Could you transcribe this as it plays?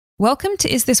Welcome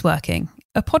to Is This Working?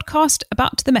 A podcast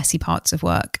about the messy parts of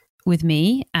work with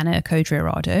me, Anna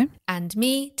Codrearado. And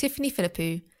me, Tiffany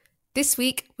Philippou. This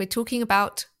week, we're talking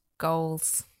about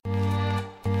goals.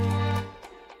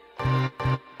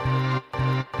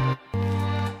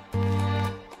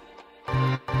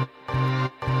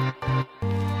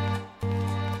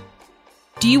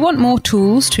 Do you want more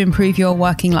tools to improve your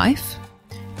working life?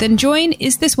 Then join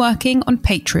Is This Working on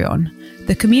Patreon,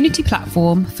 the community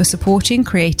platform for supporting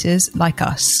creators like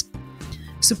us.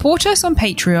 Support us on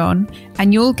Patreon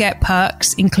and you'll get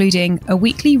perks including a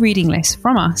weekly reading list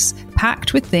from us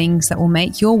packed with things that will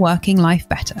make your working life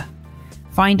better.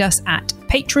 Find us at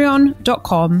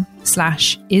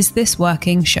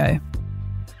patreon.com/isthisworkingshow.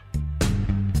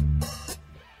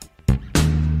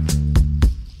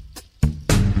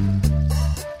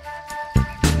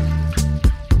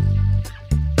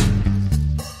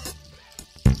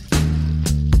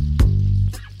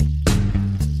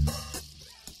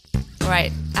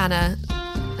 Right, Anna,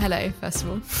 hello, first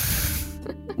of all.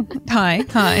 Hi.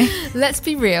 Let's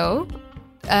be real.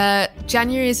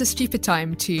 January is a stupid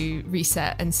time to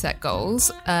reset and set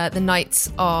goals. The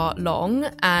nights are long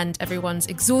and everyone's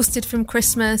exhausted from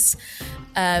Christmas.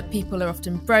 People are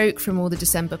often broke from all the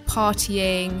December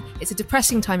partying. It's a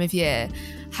depressing time of year.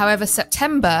 However,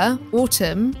 September,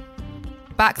 autumn,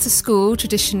 back to school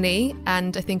traditionally,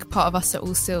 and I think part of us are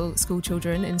all still school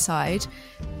children inside.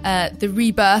 The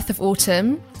rebirth of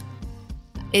autumn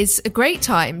is a great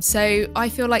time. So I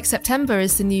feel like September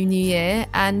is the new year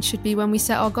and should be when we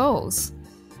set our goals.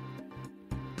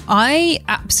 I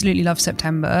absolutely love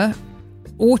September.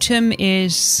 Autumn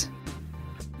is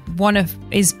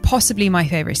possibly my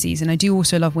favorite season. I do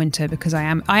also love winter because I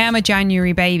am a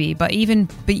January baby, but even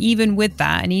with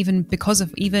that, and even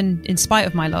in spite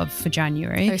of my love for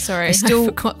January. Oh, sorry. I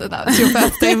forgot that was your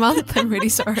birthday month. I'm really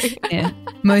sorry. Yeah.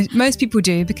 Most people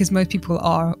do, because most people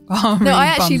are really No, I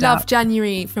actually bummed love out.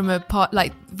 January from a part,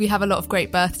 like we have a lot of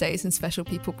great birthdays and special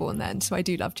people born then. So I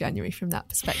do love January from that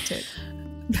perspective.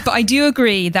 But I do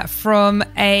agree that from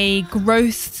a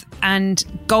growth and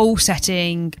goal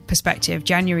setting perspective,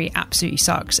 January absolutely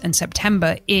sucks, and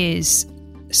September is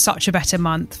such a better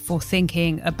month for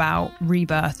thinking about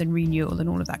rebirth and renewal and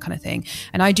all of that kind of thing.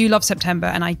 And I do love September,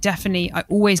 and I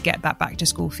always get that back to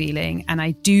school feeling, and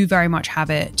I do very much have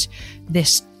it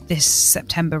this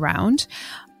September round.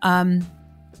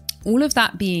 All of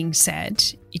that being said,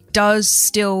 it does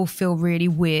still feel really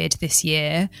weird this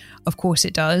year. Of course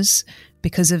it does,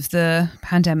 because of the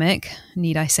pandemic.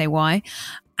 Need I say why?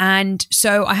 And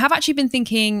so I have actually been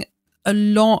thinking a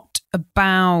lot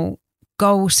about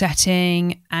goal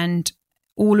setting and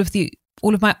all of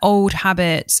my old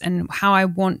habits and how I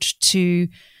want to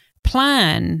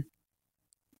plan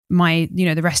my,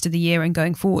 the rest of the year and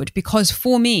going forward. Because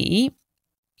for me,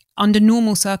 under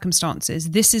normal circumstances,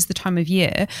 this is the time of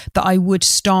year that I would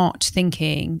start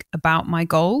thinking about my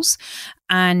goals.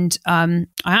 And I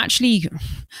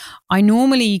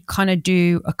normally kind of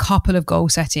do a couple of goal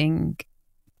setting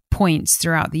points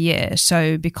throughout the year.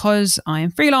 So because I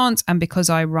am freelance and because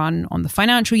I run on the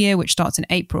financial year, which starts in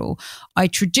April, I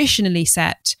traditionally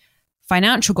set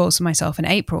financial goals for myself in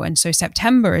April. And so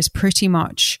September is pretty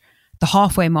much the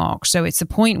halfway mark. So it's the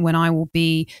point when I will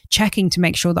be checking to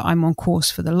make sure that I'm on course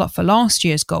for last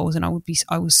year's goals, and I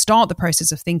will start the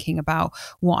process of thinking about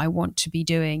what I want to be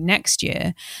doing next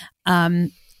year.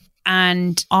 And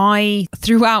I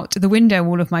threw out the window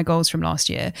all of my goals from last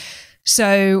year.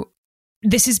 So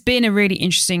this has been a really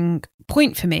interesting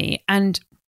point for me, and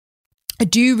I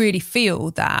do really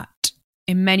feel that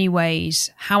in many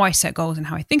ways how I set goals and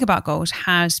how I think about goals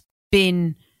has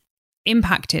been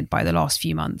impacted by the last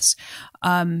few months,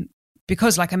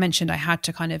 because like I mentioned, I had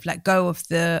to kind of let go of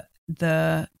the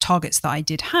targets that I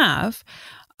did have,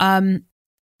 but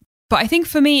I think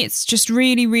for me it's just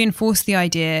really reinforced the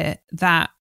idea that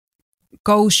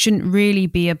goals shouldn't really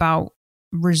be about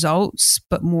results,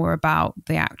 but more about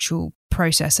the actual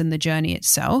process and the journey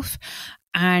itself.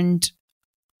 And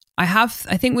I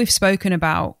think we've spoken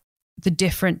about the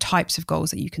different types of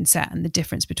goals that you can set and the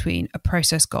difference between a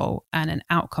process goal and an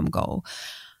outcome goal.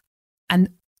 And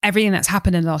everything that's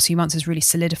happened in the last few months has really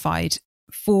solidified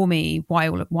for me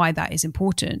why that is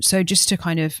important. So just to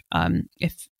kind of,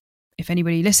 if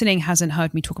anybody listening hasn't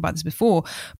heard me talk about this before,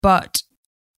 but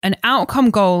an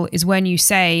outcome goal is when you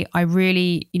say, I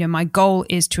really, my goal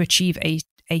is to achieve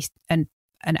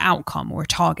an outcome or a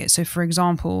target. So for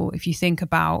example, if you think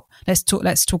about, let's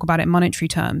talk about it in monetary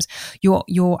terms,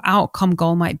 your outcome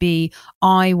goal might be,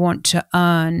 I want to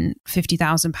earn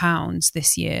 £50,000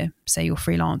 this year, say you're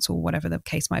freelance or whatever the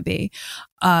case might be.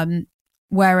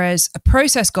 Whereas a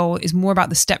process goal is more about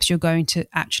the steps you're going to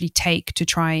actually take to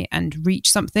try and reach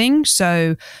something.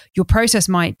 So your process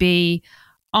might be,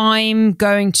 I'm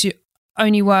going to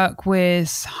only work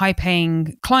with high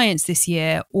paying clients this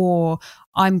year, or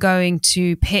I'm going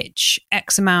to pitch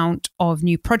X amount of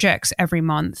new projects every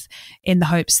month in the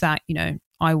hopes that,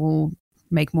 I will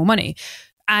make more money.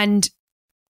 And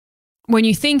when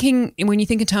you think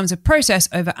in terms of process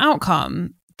over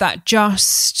outcome,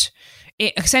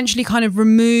 it essentially kind of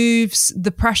removes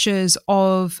the pressures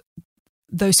of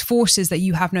those forces that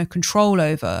you have no control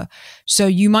over. So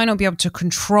you might not be able to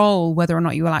control whether or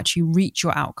not you will actually reach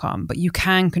your outcome, but you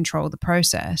can control the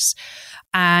process.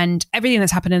 And everything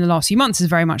that's happened in the last few months has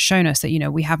very much shown us that,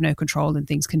 we have no control and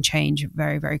things can change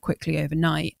very, very quickly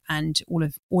overnight. And all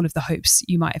of the hopes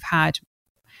you might have had,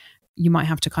 you might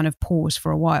have to kind of pause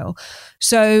for a while.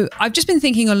 So I've just been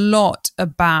thinking a lot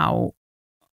about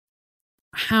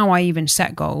how I even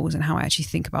set goals and how I actually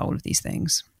think about all of these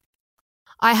things.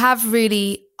 I have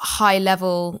really high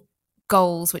level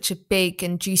goals, which are big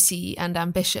and juicy and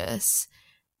ambitious.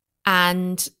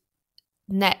 And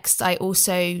next, I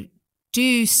also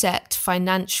do set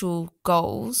financial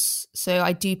goals. So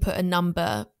I do put a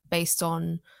number based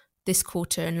on this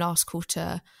quarter and last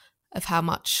quarter of how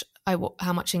much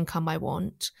income I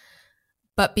want.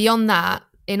 But beyond that,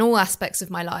 in all aspects of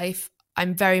my life,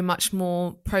 I'm very much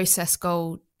more process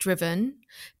goal driven.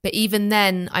 But even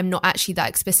then, I'm not actually that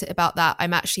explicit about that.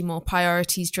 I'm actually more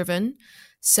priorities driven.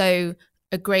 So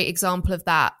a great example of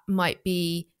that might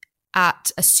be at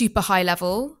a super high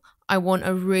level, I want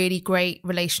a really great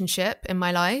relationship in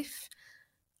my life.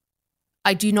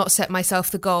 I do not set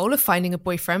myself the goal of finding a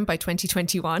boyfriend by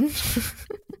 2021.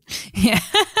 Yeah.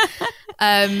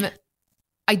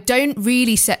 I don't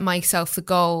really set myself the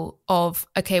goal of,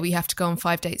 okay, we have to go on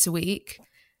 5 dates a week.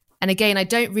 And again, I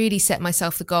don't really set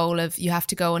myself the goal of you have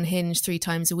to go on Hinge 3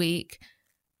 times a week.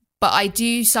 But I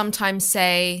do sometimes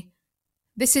say,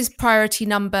 this is priority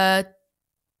number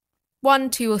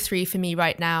 1, 2, or 3 for me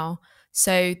right now.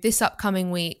 So this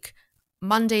upcoming week,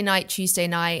 Monday night, Tuesday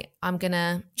night, I'm going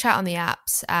to chat on the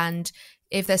apps. And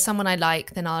if there's someone I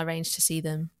like, then I'll arrange to see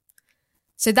them.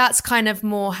 So that's kind of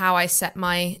more how I set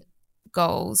my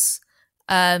goals,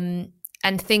 and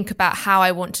think about how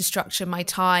I want to structure my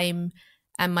time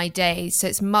and my days. So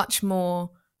it's much more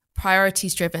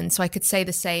priorities driven. So I could say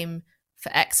the same for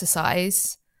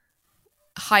exercise.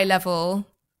 High level,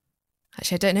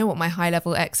 actually, I don't know what my high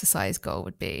level exercise goal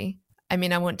would be. I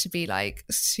mean, I want to be like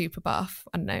super buff,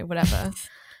 I don't know, whatever.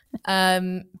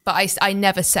 But I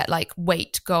never set like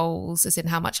weight goals, as in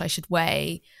how much I should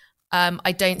weigh.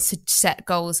 I don't set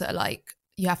goals that are like,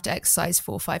 you have to exercise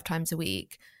 4 or 5 times a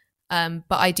week. But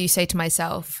I do say to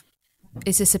myself,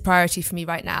 is this a priority for me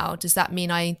right now? Does that mean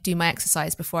I do my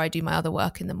exercise before I do my other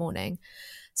work in the morning?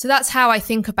 So that's how I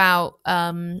think about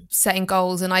setting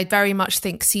goals. And I very much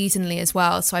think seasonally as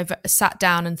well. So I've sat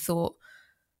down and thought,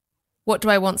 what do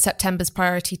I want September's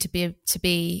priority to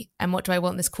be? And what do I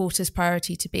want this quarter's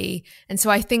priority to be? And so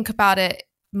I think about it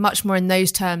much more in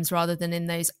those terms rather than in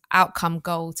those outcome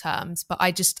goal terms. But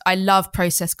I love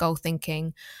process goal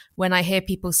thinking. When I hear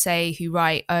people say who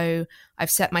write, oh,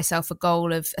 I've set myself a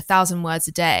goal of 1,000 words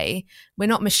a day. We're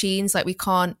not machines, like we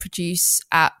can't produce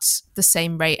at the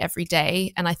same rate every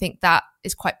day. And I think that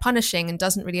is quite punishing and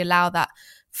doesn't really allow that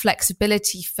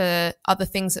flexibility for other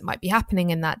things that might be happening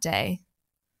in that day.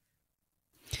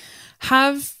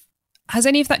 Has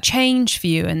any of that changed for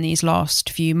you in these last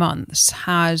few months?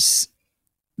 Has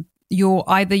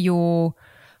either your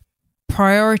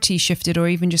priority shifted or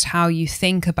even just how you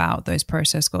think about those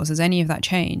process goals? Has any of that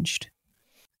changed?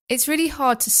 It's really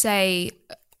hard to say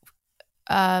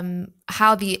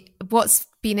what's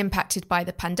been impacted by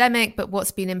the pandemic, but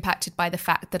what's been impacted by the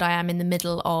fact that I am in the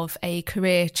middle of a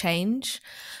career change.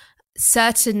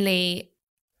 Certainly,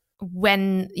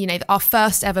 when, our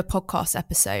first ever podcast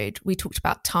episode, we talked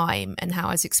about time and how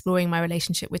I was exploring my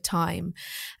relationship with time.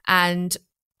 And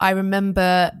I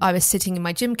remember I was sitting in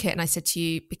my gym kit and I said to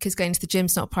you, because going to the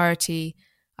gym's not a priority,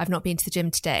 I've not been to the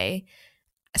gym today.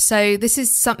 So this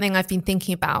is something I've been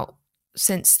thinking about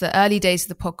since the early days of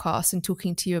the podcast and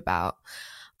talking to you about.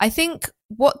 I think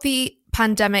what the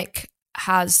pandemic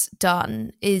has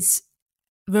done is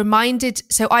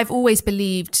so I've always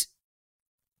believed,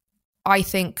 I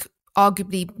think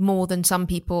arguably more than some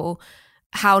people,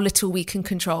 how little we can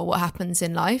control what happens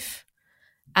in life.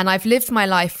 And I've lived my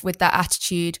life with that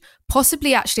attitude.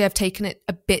 Possibly, actually, I've taken it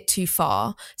a bit too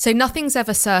far. So nothing's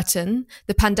ever certain.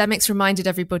 The pandemic's reminded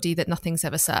everybody that nothing's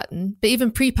ever certain. But even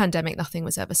pre-pandemic, nothing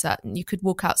was ever certain. You could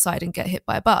walk outside and get hit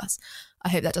by a bus. I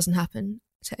hope that doesn't happen.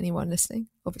 to anyone listening,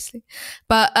 obviously.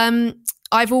 But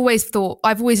I've always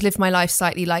lived my life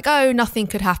slightly like, oh, nothing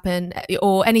could happen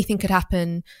or anything could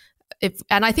happen.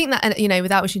 And I think that,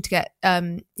 without wishing to get,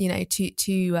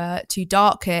 too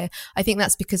dark here, I think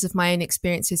that's because of my own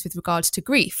experiences with regards to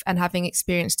grief and having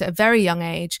experienced at a very young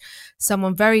age,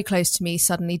 someone very close to me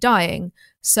suddenly dying.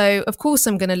 So of course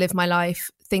I'm going to live my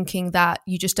life thinking that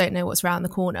you just don't know what's around the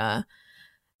corner.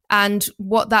 And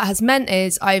what that has meant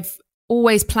is I've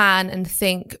always plan and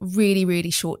think really,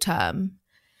 really short term.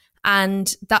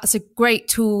 And that's a great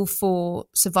tool for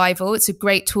survival. It's a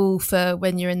great tool for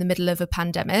when you're in the middle of a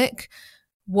pandemic.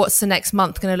 What's the next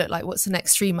month going to look like? What's the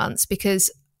next 3 months?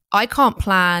 Because I can't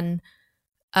plan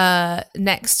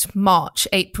next March,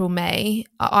 April, May.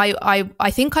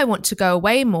 I think I want to go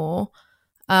away more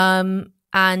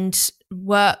and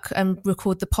work and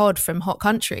record the pod from hot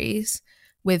countries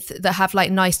that have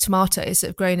like nice tomatoes that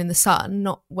have grown in the sun,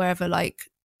 not wherever like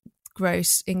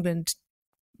gross England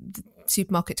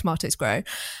supermarket tomatoes grow.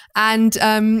 And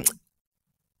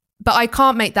but I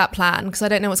can't make that plan because I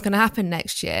don't know what's going to happen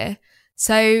next year.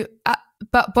 So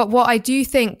but what I do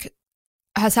think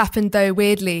has happened though,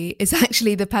 weirdly, is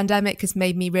actually the pandemic has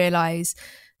made me realize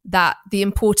that the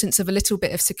importance of a little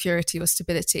bit of security or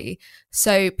stability.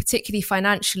 So particularly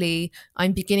financially,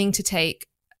 I'm beginning to take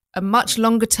a much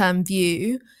longer term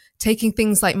view, taking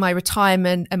things like my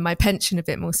retirement and my pension a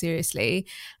bit more seriously,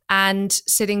 and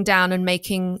sitting down and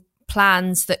making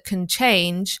plans that can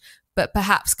change, but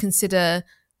perhaps consider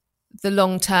the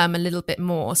long term a little bit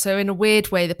more. So in a weird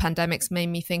way, the pandemic's made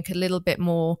me think a little bit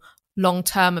more long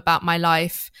term about my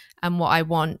life and what I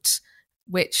want,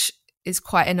 which is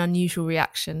quite an unusual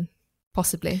reaction,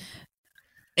 possibly.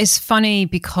 It's funny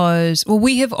because,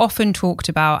 we have often talked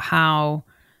about how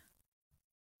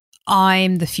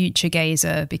I'm the future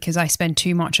gazer because I spend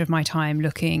too much of my time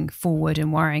looking forward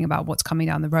and worrying about what's coming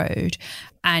down the road.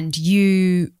 And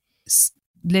you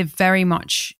live very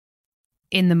much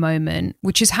in the moment,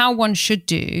 which is how one should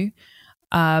do,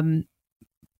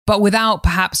 but without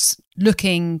perhaps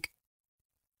looking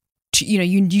to,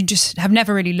 you just have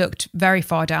never really looked very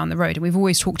far down the road. And we've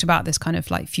always talked about this kind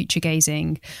of like future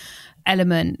gazing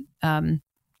element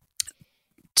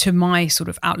to my sort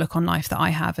of outlook on life that I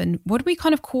have. And what do we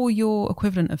kind of call your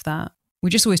equivalent of that? We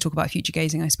just always talk about future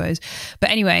gazing, I suppose. But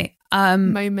anyway,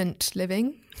 moment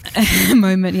living.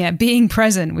 Moment, yeah, being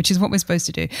present, which is what we're supposed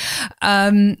to do.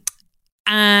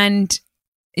 And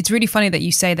it's really funny that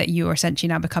you say that you are essentially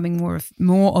now becoming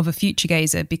more of a future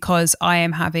gazer, because I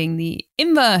am having the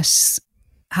inverse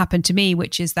happen to me,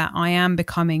 which is that I am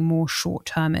becoming more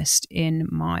short-termist in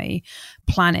my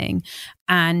planning.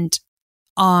 And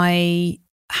I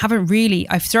haven't really,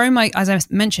 as I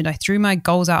mentioned, I threw my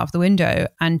goals out of the window.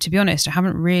 And to be honest, I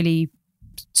haven't really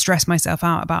stressed myself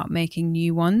out about making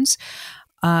new ones.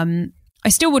 I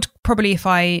still would probably,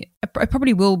 I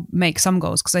probably will make some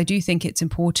goals, because I do think it's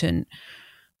important.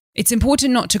 It's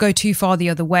important not to go too far the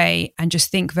other way and just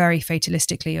think very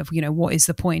fatalistically of, what is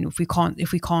the point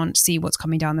if we can't see what's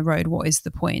coming down the road? What is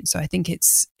the point? So I think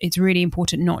it's really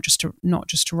important not just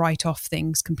to write off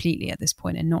things completely at this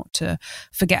point and not to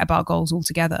forget about goals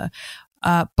altogether.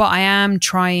 But I am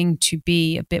trying to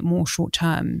be a bit more short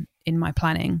term in my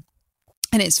planning.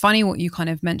 And it's funny what you kind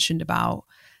of mentioned about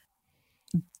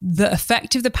the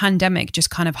effect of the pandemic just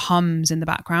kind of hums in the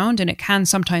background, and it can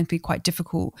sometimes be quite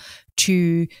difficult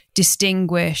to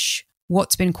distinguish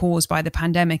what's been caused by the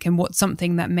pandemic and what's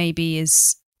something that maybe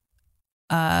is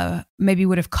maybe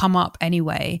would have come up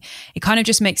anyway. It kind of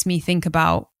just makes me think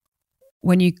about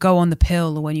when you go on the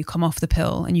pill or when you come off the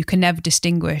pill, and you can never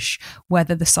distinguish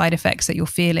whether the side effects that you're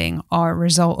feeling are a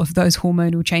result of those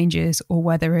hormonal changes or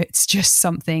whether it's just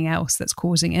something else that's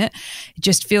causing it. It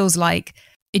just feels like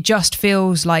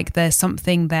there's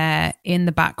something there in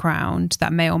the background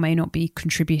that may or may not be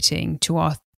contributing to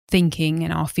our thinking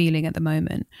and our feeling at the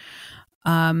moment.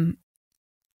 And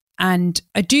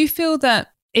I do feel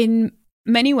that in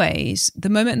many ways, the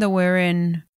moment that we're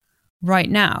in right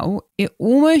now, it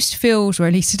almost feels, or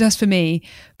at least it does for me,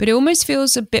 but it almost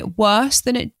feels a bit worse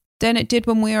than it did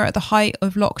when we were at the height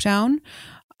of lockdown.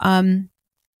 And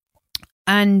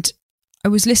I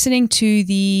was listening to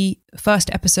the first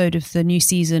episode of the new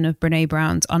season of Brene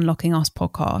Brown's Unlocking Us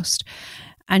podcast,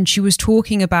 and she was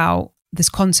talking about this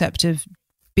concept of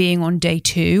being on day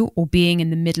 2 or being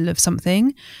in the middle of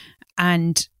something,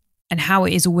 and how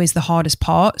it is always the hardest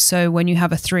part. So when you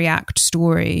have a 3-act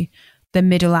story, the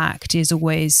middle act is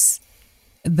always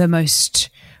the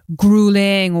most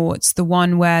grueling, or it's the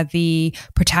one where the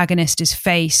protagonist is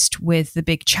faced with the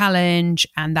big challenge,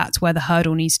 and that's where the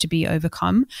hurdle needs to be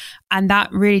overcome. And that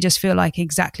really just feel like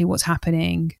exactly what's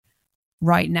happening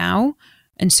right now.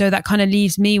 And so that kind of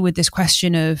leaves me with this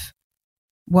question of,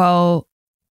 well,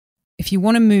 if you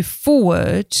want to move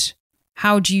forward,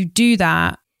 how do you do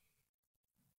that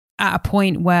at a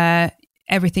point where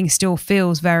everything still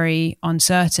feels very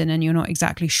uncertain and you're not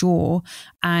exactly sure?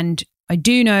 And I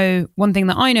do know, one thing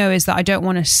that I know is that I don't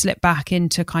want to slip back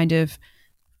into kind of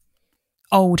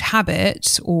old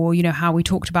habits, or, you know, how we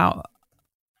talked about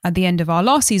at the end of our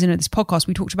last season of this podcast,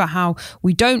 we talked about how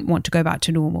we don't want to go back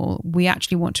to normal. We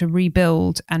actually want to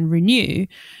rebuild and renew.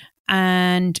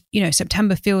 And, you know,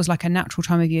 September feels like a natural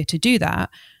time of year to do that.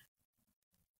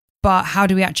 But how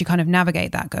do we actually kind of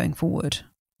navigate that going forward?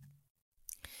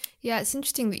 Yeah, it's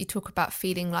interesting that you talk about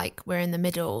feeling like we're in the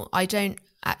middle. I don't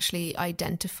actually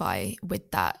identify with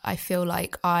that. I feel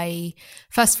like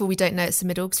first of all, we don't know it's the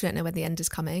middle because we don't know when the end is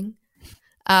coming.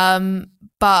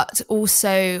 But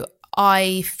also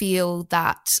I feel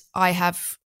that I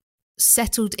have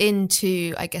settled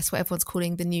into, I guess, what everyone's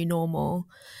calling the new normal,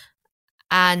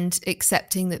 and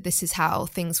accepting that this is how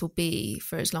things will be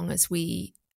for as long as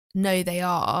we know they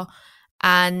are.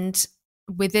 And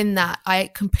within that, I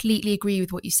completely agree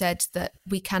with what you said, that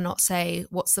we cannot say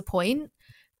what's the point.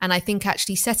 And I think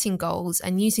actually setting goals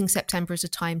and using September as a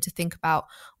time to think about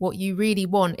what you really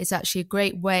want is actually a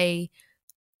great way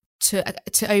to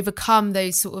overcome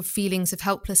those sort of feelings of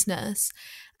helplessness.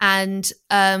 And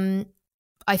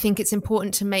I think it's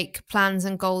important to make plans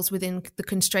and goals within the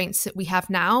constraints that we have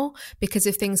now, because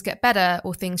if things get better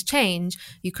or things change,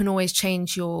 you can always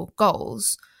change your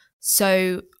goals.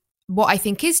 So what I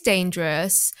think is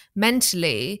dangerous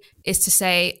mentally is to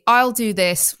say, I'll do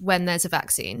this when there's a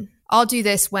vaccine. I'll do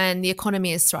this when the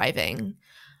economy is thriving.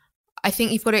 I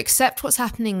think you've got to accept what's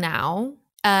happening now,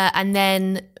 and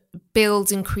then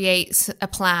build and create a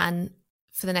plan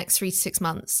for the next 3 to 6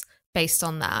 months based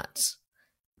on that,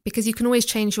 because you can always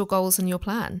change your goals and your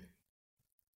plan.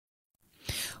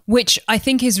 Which I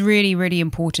think is really, really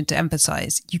important to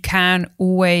emphasize. You can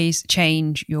always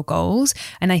change your goals.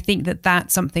 And I think that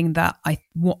that's something that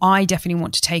I definitely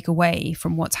want to take away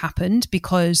from what's happened,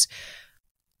 because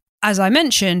as I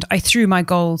mentioned, I threw my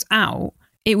goals out.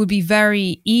 It would be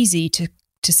very easy to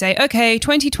say, okay,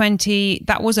 2020,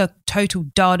 that was a total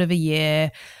dud of a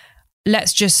year.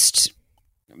 Let's just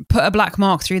put a black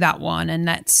mark through that one and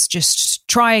let's just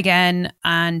try again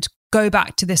and go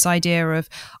back to this idea of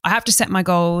I have to set my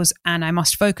goals and I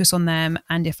must focus on them.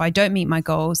 And if I don't meet my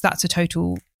goals, that's a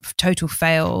total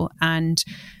fail, and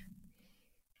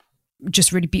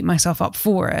just really beat myself up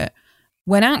for it.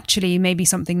 When actually maybe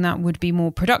something that would be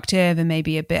more productive and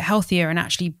maybe a bit healthier, and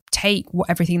actually take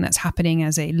everything that's happening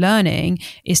as a learning,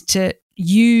 is to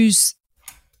use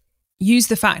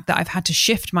the fact that I've had to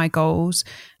shift my goals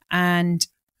and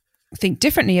think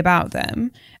differently about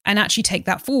them, and actually take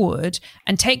that forward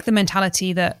and take the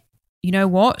mentality that, you know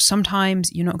what,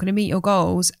 sometimes you're not going to meet your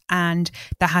goals, and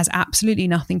that has absolutely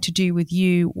nothing to do with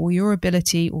you or your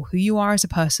ability or who you are as a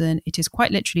person. It is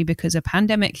quite literally because a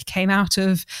pandemic came out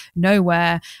of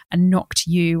nowhere and knocked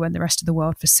you and the rest of the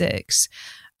world for six.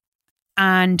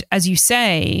 And as you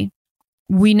say,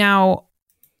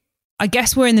 I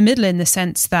guess we're in the middle, in the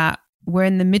sense that we're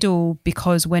in the middle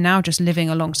because we're now just living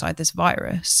alongside this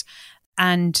virus,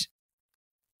 and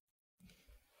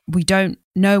we don't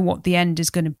know what the end is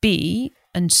going to be.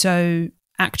 And so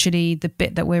actually the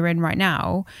bit that we're in right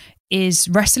now is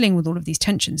wrestling with all of these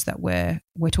tensions that we're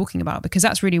talking about, because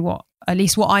that's really what, at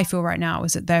least what I feel right now,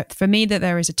 is that for me, that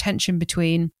there is a tension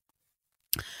between,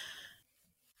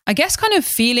 I guess, kind of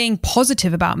feeling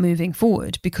positive about moving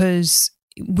forward, because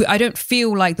I don't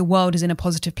feel like the world is in a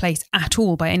positive place at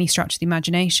all by any stretch of the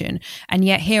imagination. And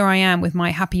yet here I am with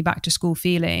my happy back to school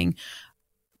feeling,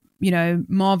 you know,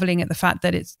 marveling at the fact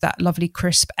that it's that lovely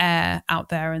crisp air out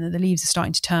there and that the leaves are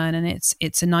starting to turn, and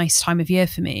it's a nice time of year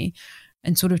for me,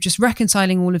 and sort of just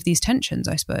reconciling all of these tensions,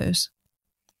 I suppose.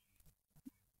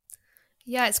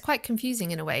 Yeah, it's quite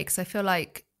confusing in a way, because I feel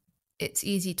like it's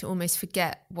easy to almost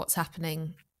forget what's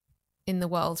happening in the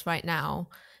world right now,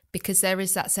 because there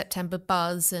is that September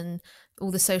buzz, and all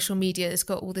the social media has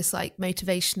got all this like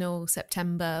motivational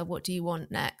September, what do you want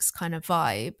next kind of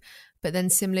vibe. But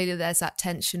then similarly, there's that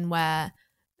tension where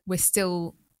we're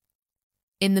still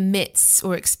in the midst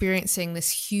or experiencing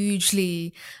this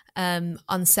hugely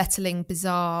unsettling,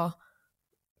 bizarre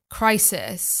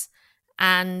crisis.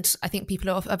 And I think people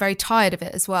are very tired of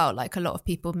it as well. Like, a lot of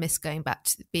people miss going back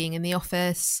to being in the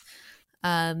office,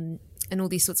 and all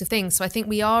these sorts of things. So I think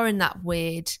we are in that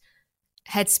weird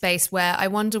headspace where I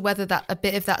wonder whether that a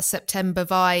bit of that September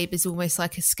vibe is almost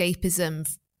like escapism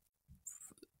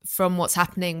from what's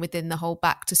happening within the whole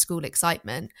back to school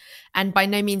excitement. And by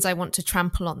no means I want to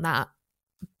trample on that,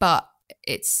 but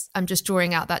I'm just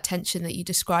drawing out that tension that you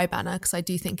describe, Anna, because I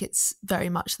do think it's very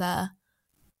much there.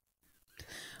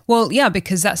 Well, yeah,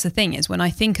 because that's the thing is when I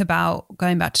think about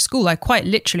going back to school,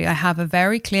 I have a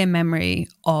very clear memory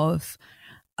of,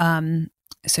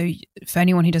 so for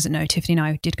anyone who doesn't know, Tiffany and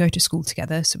I did go to school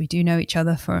together. So we do know each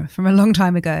other from a long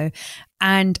time ago.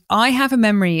 And I have a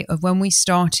memory of when we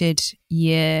started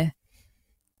year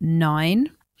 9,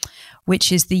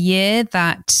 which is the year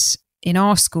that in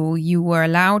our school, you were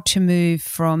allowed to move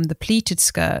from the pleated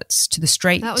skirts to the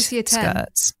straight that was year 10.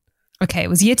 skirts. Okay,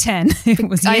 it was year 10. It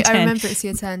was year 10. I remember it's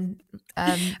year 10.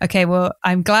 Okay, well,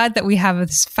 I'm glad that we have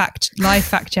this live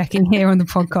fact checking here on the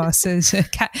podcast.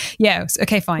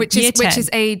 Okay, fine. Which is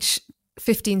age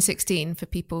 15, 16 for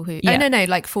people who... Yeah. Oh, no,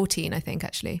 like 14, I think,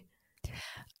 actually.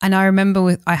 And I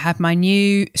remember I had my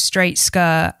new straight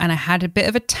skirt and I had a bit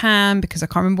of a tan because I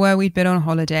can't remember where we'd been on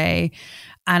holiday.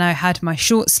 And I had my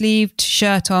short sleeved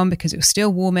shirt on because it was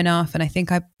still warm enough. And I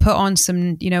think I put on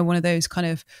some, one of those kind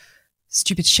of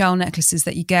stupid shell necklaces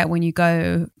that you get when you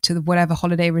go to whatever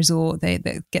holiday resort they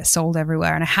get sold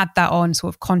everywhere. And I had that on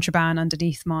sort of contraband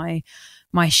underneath my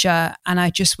shirt. And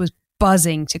I just was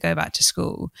buzzing to go back to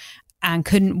school and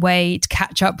couldn't wait to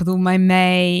catch up with all my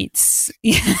mates.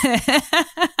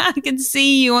 I can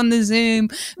see you on the Zoom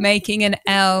making an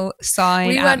L sign.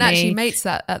 We weren't actually mates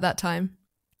at that time.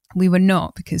 We were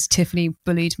not, because Tiffany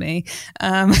bullied me.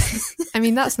 I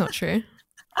mean, that's not true.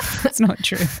 That's not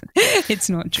true. It's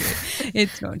not true.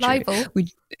 It's not true. Libel. We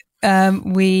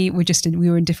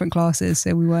were in different classes,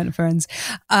 so we weren't friends.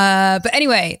 But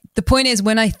anyway, the point is,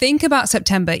 when I think about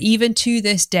September, even to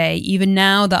this day, even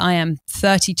now that I am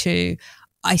 32,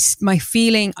 I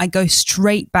go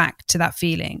straight back to that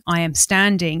feeling. I am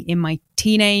standing in my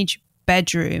teenage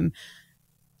bedroom,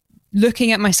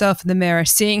 looking at myself in the mirror,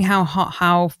 seeing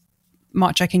how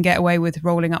much I can get away with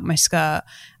rolling up my skirt,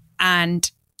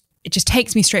 and it just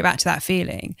takes me straight back to that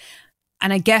feeling.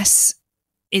 And I guess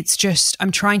it's just, I'm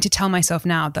trying to tell myself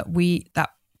now that we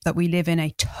live in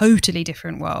a totally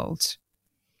different world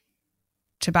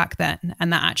to back then.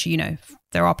 And that actually,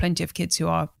 there are plenty of kids who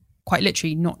are quite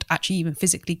literally not actually even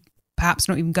physically, perhaps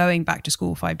not even going back to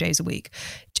school 5 days a week.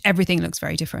 Everything looks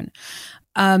very different.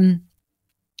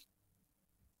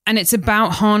 And it's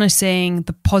about harnessing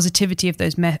the positivity of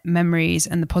those memories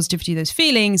and the positivity of those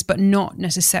feelings, but not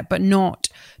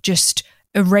just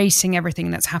erasing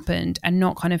everything that's happened, and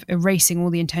not kind of erasing all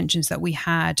the intentions that we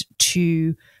had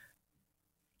to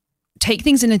take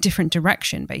things in a different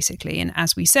direction, basically. And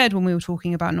as we said, when we were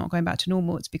talking about not going back to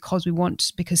normal, it's because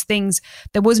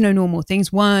there was no normal.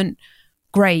 Things weren't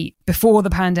great before the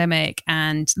pandemic,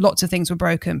 and lots of things were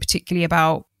broken, particularly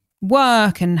about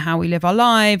work and how we live our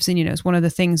lives. And it's one of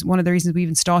the reasons we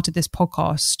even started this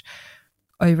podcast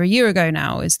over a year ago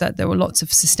now, is that there were lots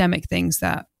of systemic things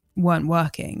that weren't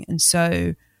working. And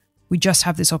so we just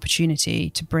have this opportunity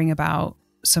to bring about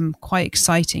some quite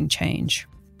exciting change.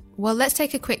 Well, let's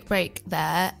take a quick break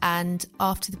there, and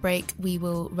after the break we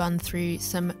will run through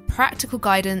some practical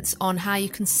guidance on how you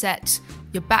can set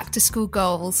your back to school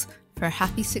goals for a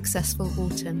happy, successful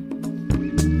autumn.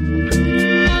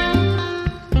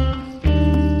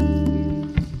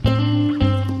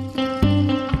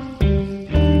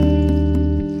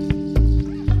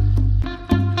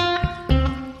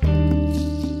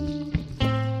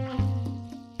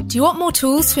 Do you want more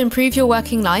tools to improve your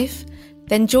working life?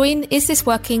 Then join Is This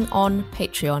Working on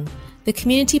Patreon, the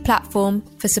community platform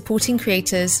for supporting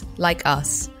creators like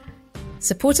us.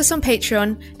 Support us on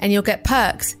Patreon and you'll get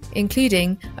perks,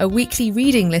 including a weekly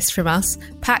reading list from us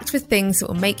packed with things that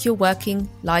will make your working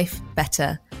life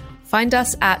better. Find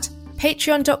us at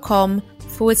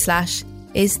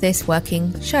patreon.com/Is This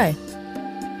Working Show.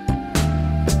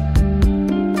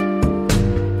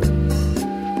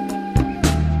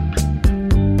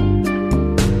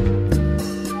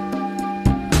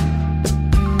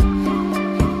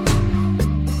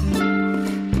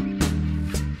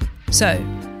 So,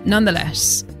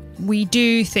 nonetheless, we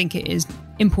do think it is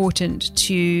important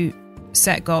to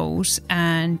set goals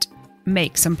and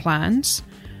make some plans,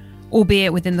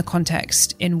 albeit within the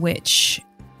context in which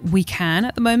we can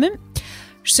at the moment.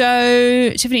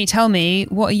 So, Tiffany, tell me,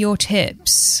 what are your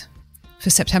tips for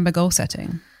September goal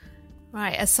setting?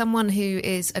 Right, as someone who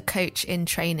is a coach in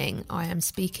training, I am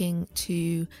speaking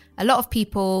to a lot of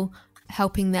people,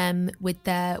 helping them with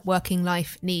their working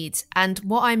life needs. And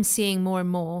what I'm seeing more and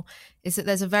more is that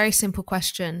there's a very simple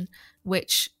question,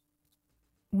 which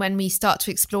when we start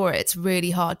to explore it, it's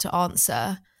really hard to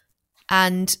answer.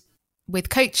 And with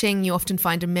coaching, you often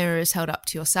find a mirror is held up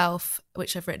to yourself,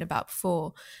 which I've written about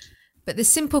before. But the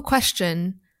simple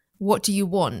question, what do you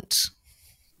want?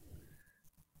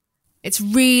 It's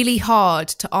really hard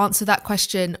to answer that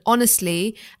question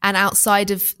honestly and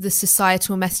outside of the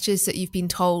societal messages that you've been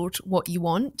told what you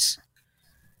want.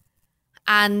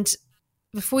 And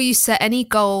before you set any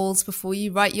goals, before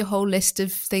you write your whole list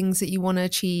of things that you want to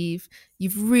achieve,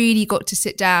 you've really got to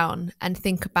sit down and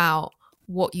think about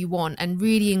what you want and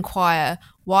really inquire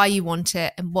why you want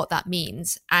it and what that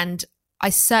means. And I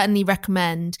certainly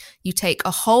recommend you take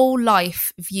a whole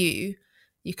life view.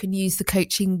 You can use the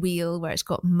coaching wheel where it's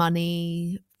got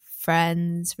money,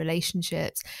 friends,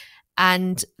 relationships,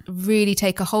 and really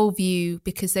take a whole view,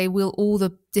 because all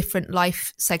the different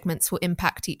life segments will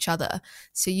impact each other.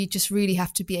 So you just really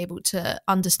have to be able to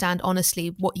understand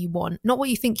honestly what you want, not what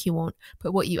you think you want,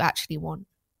 but what you actually want.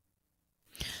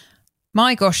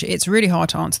 My gosh, it's really hard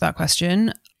to answer that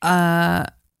question.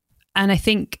 And I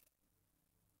think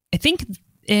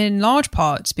in large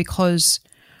parts because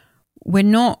we're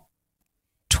not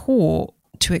taught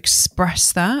to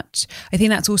express that. I think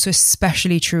that's also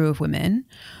especially true of women,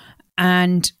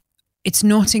 and it's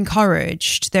not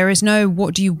encouraged. There is no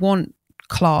 "what do you want"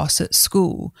 class at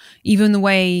school. Even the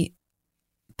way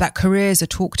that careers are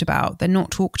talked about, they're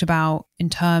not talked about in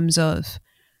terms of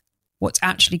what's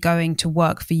actually going to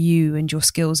work for you and your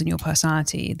skills and your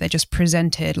personality. They're just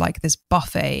presented like this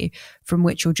buffet from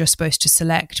which you're just supposed to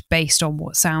select based on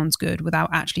what sounds good, without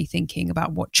actually thinking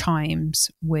about what chimes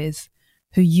with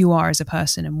who you are as a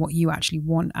person and what you actually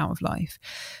want out of life.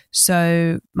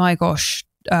 So my gosh,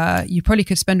 you probably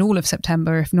could spend all of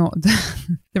September, if not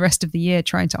the rest of the year,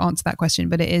 trying to answer that question.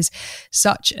 But it is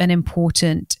such an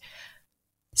important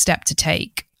step to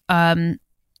take. But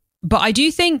I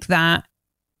do think that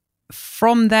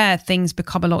from there, things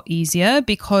become a lot easier,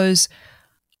 because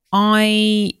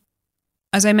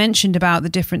as I mentioned about the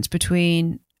difference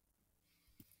between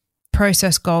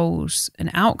process goals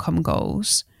and outcome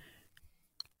goals,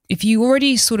 if you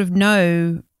already sort of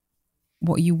know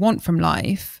what you want from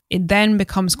life, it then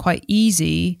becomes quite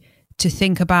easy to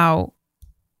think about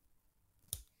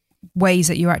ways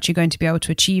that you're actually going to be able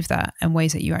to achieve that and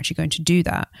ways that you're actually going to do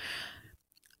that.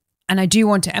 And I do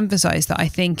want to emphasize that I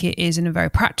think it is, in a very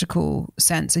practical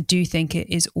sense, I do think it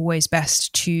is always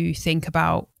best to think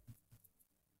about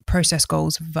process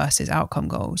goals versus outcome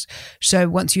goals. So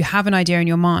once you have an idea in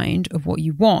your mind of what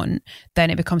you want, then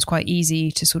it becomes quite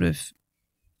easy to sort of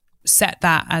set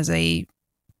that as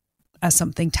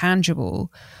something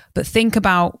tangible. But think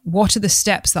about, what are the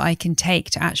steps that I can take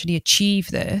to actually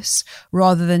achieve this,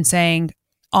 rather than saying,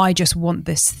 I just want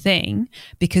this thing.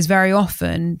 Because very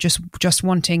often just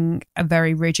wanting a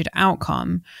very rigid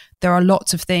outcome, there are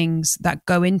lots of things that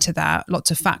go into that, lots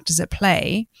of factors at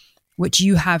play, which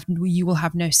you will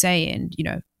have no say in,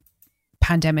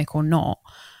 pandemic or not.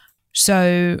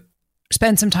 So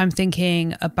spend some time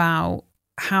thinking about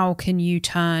how can you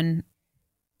turn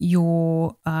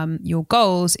your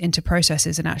goals into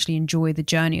processes and actually enjoy the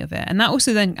journey of it. And that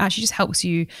also then actually just helps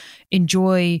you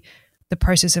enjoy the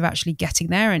process of actually getting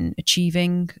there and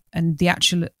achieving, and the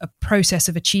actual process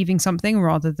of achieving something,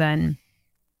 rather than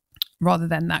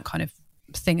that kind of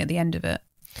thing at the end of it.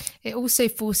 It also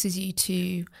forces you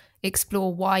to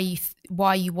explore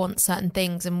why you want certain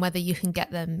things and whether you can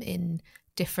get them in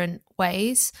different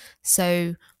ways.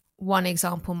 So one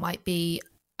example might be,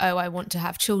 I want to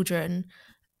have children.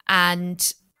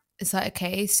 And it's like,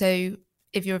 okay, so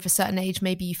if you're of a certain age,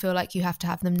 maybe you feel like you have to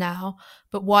have them now.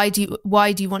 But why do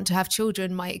you want to have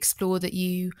children might explore that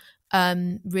you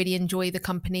really enjoy the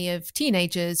company of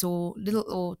teenagers or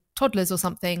toddlers or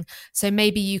something. So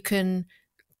maybe you can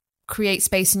create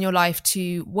space in your life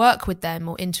to work with them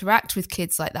or interact with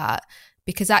kids like that,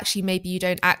 because actually maybe you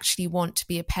don't actually want to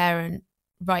be a parent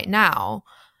right now.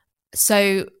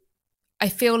 So I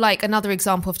feel like another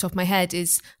example off the top of my head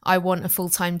is, I want a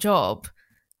full-time job.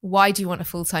 Why do you want a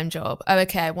full-time job? Oh,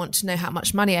 okay, I want to know how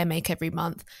much money I make every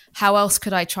month. How else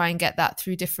could I try and get that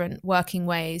through different working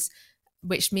ways?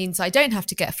 Which means I don't have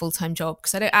to get a full-time job,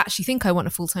 because I don't actually think I want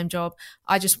a full-time job.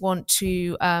 I just want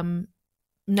to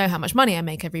know how much money I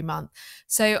make every month.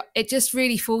 So it just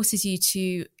really forces you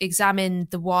to examine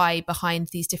the why behind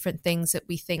these different things that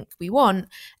we think we want,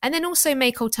 and then also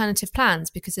make alternative plans,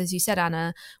 because as you said,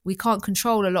 Anna, we can't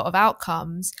control a lot of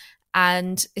outcomes,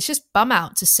 and it's just bum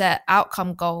out to set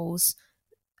outcome goals,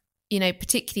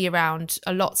 particularly around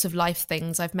lots of life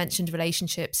things. I've mentioned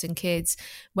relationships and kids,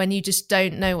 when you just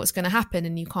don't know what's going to happen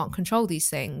and you can't control these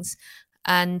things.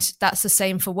 And that's the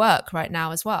same for work right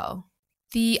now as well.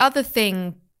 The other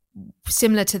thing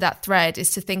similar to that thread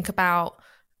is to think about,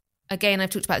 again, I've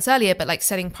talked about this earlier, but like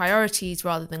setting priorities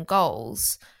rather than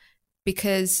goals,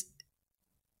 because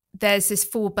there's this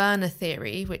 4 burner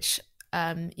theory, which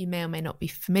you may or may not be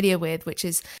familiar with, which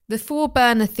is the 4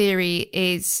 burner theory.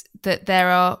 Is that there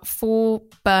are 4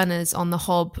 burners on the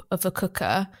hob of a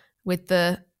cooker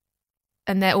and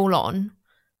they're all on.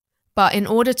 But in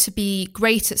order to be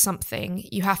great at something,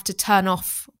 you have to turn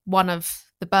off one of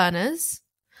the burners.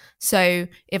 So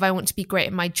if I want to be great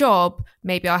at my job,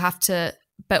 maybe I'll have to,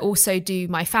 but also do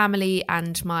my family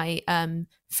and my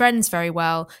friends very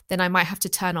well, then I might have to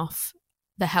turn off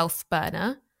the health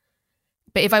burner.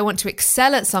 But if I want to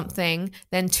excel at something,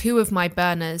 then 2 of my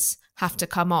burners have to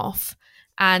come off.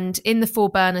 And in the 4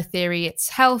 burner theory, it's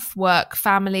health, work,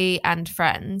 family, and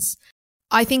friends.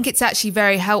 I think it's actually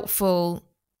very helpful,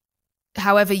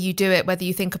 however you do it, whether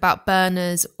you think about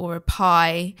burners or a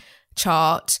pie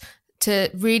chart, to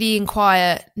really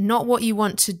inquire not what you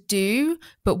want to do,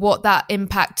 but what that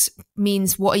impact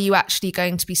means. What are you actually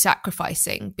going to be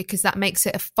sacrificing? Because that makes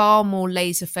it a far more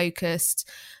laser focused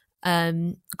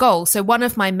goal. So one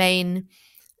of my main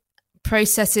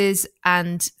processes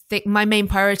and my main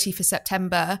priority for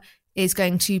September is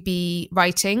going to be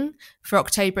writing. For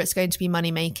October, it's going to be money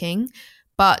making.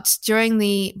 But during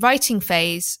the writing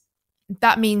phase,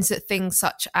 that means that things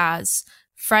such as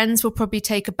friends will probably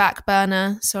take a back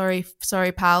burner. Sorry,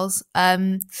 pals.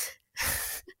 And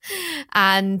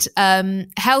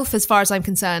health, as far as I'm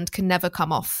concerned, can never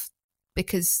come off,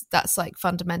 because that's like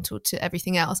fundamental to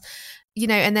everything else.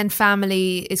 And then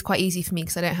family is quite easy for me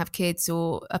because I don't have kids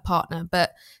or a partner,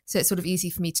 so it's sort of easy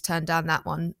for me to turn down that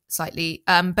one slightly.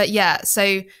 But yeah,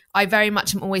 so I very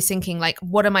much am always thinking, like,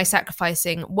 what am I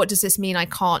sacrificing? What does this mean I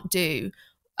can't do?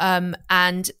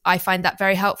 And I find that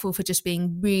very helpful for just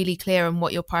being really clear on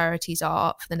what your priorities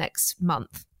are for the next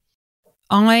month.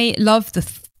 I love the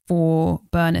 4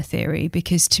 burner theory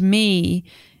because to me,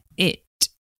 it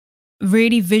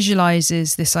really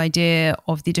visualizes this idea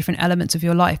of the different elements of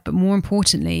your life. But more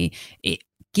importantly, it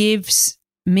gives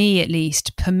me at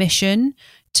least permission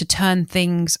to turn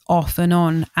things off and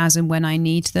on as and when I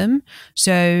need them.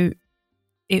 So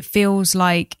it feels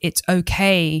like it's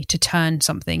okay to turn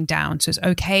something down. So it's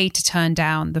okay to turn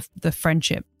down the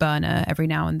friendship burner every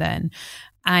now and then.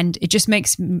 And it just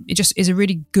is a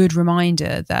really good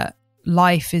reminder that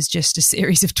life is just a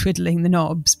series of twiddling the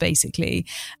knobs, basically,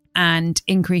 and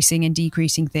increasing and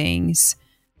decreasing things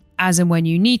as and when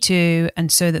you need to, and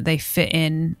so that they fit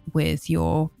in with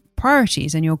your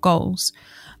priorities and your goals.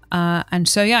 And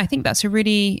so, yeah, I think that's a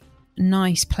really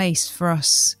nice place for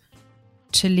us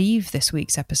to leave this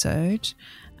week's episode.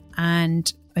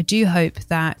 And I do hope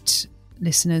that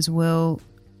listeners will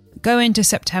go into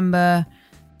September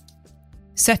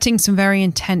setting some very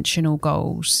intentional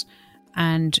goals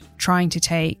and trying to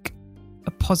take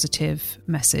a positive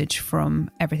message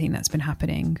from everything that's been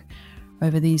happening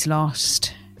over these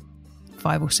last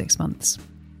 5 or 6 months.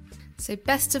 So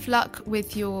best of luck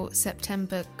with your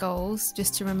September goals.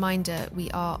 Just a reminder,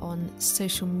 we are on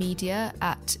social media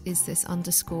at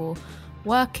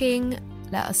 @istthis_working.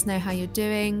 Let us know how you're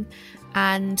doing.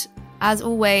 And as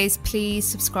always, please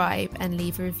subscribe and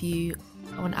leave a review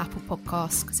on Apple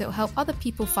Podcasts, because it will help other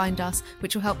people find us,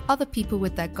 which will help other people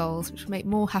with their goals, which will make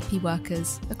more happy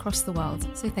workers across the world.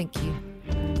 So thank you.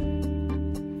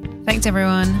 Thanks,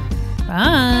 everyone.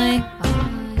 Bye. Bye.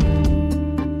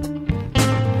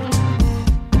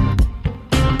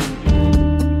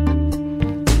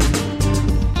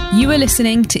 You are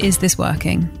listening to Is This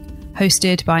Working?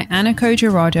 Hosted by Anna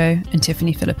Kojarado and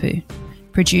Tiffany Philippou.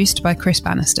 Produced by Chris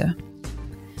Bannister.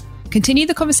 Continue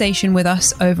the conversation with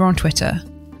us over on Twitter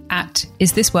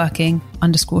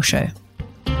 @isthisworking_show.